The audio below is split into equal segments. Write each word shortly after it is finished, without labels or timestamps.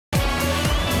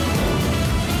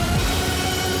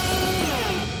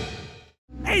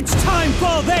It's time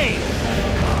for the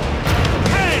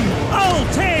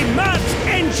penultimate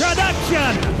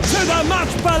introduction to the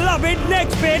much beloved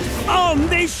next bit on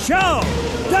this show.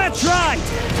 That's right,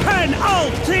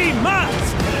 penultimate.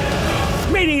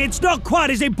 Meaning it's not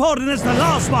quite as important as the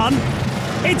last one.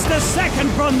 It's the second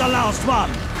from the last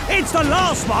one. It's the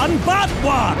last one but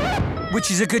one. Which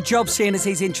is a good job, seeing as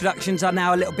these introductions are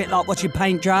now a little bit like watching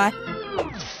paint dry.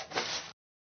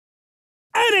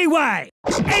 Anyway,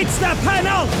 it's the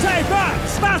penultimate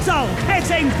battle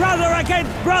pitting brother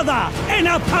against brother in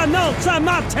a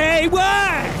penultimate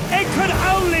way. It could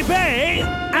only be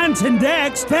Ant and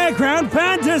Dec's Fairground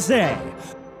Fantasy.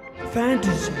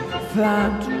 Fantasy.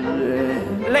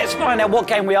 Let's find out what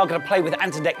game we are going to play with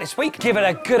Ant and Dec this week. Give it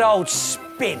a good old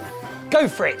spin. Go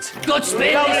for it. Good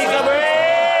spin.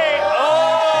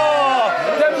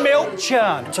 The milk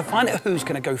churn. To find out who's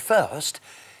going to go first,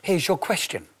 here's your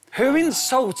question. Who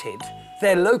insulted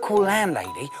their local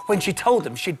landlady when she told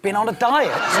them she'd been on a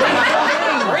diet?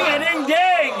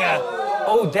 Ring-a-ding-ding!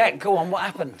 Oh, Dec, go on, what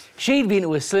happened? She'd been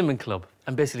to a slimming club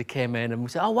and basically came in and we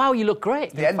said, oh, wow, you look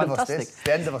great. The end of us, this.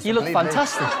 The end of us. You look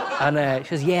fantastic. And she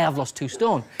says, yeah, I've lost 2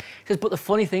 stone. She says, but the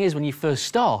funny thing is, when you first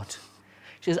start,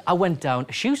 she says, I went down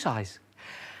a shoe size.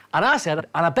 And I said,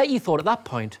 and I bet you thought at that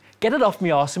point, get it off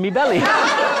me arse and me belly.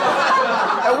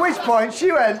 At which point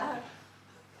she went...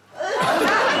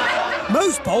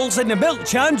 Most balls in the milk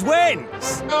churns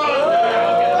wins.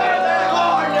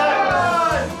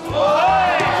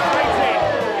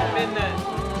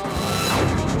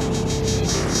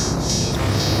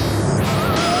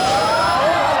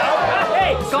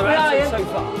 So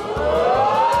far.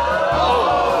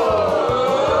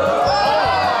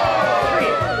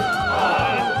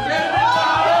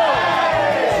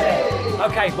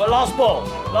 Okay, well, last ball.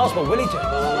 Last ball, Willie.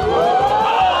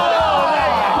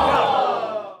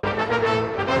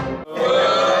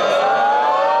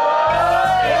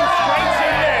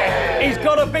 He's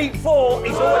got to beat 4.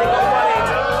 He's already got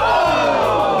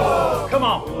 1 in. Come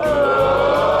on.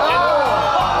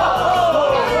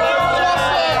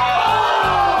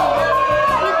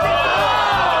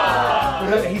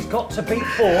 He's got to beat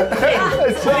 4. What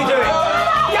are you doing?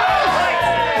 Yes!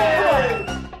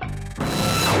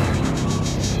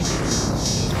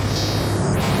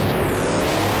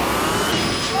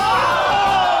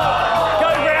 Go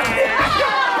round.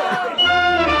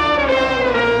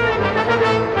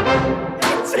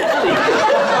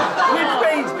 Which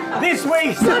means this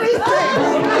week's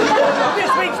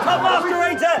top master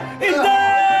rater is there.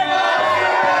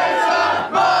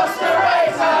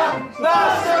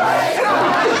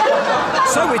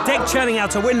 So with Dec churning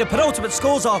out to win, the penultimate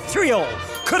scores are 3-all.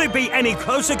 Could it be any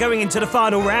closer going into the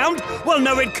final round? Well,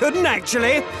 no, it couldn't,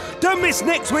 actually. Don't miss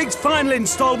next week's final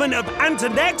instalment of Ant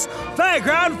and Dec's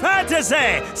Fairground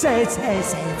Fantasy. Say it.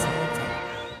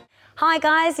 Hi,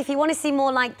 guys. If you want to see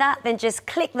more like that, then just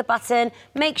click the button.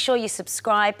 Make sure you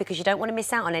subscribe because you don't want to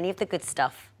miss out on any of the good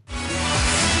stuff.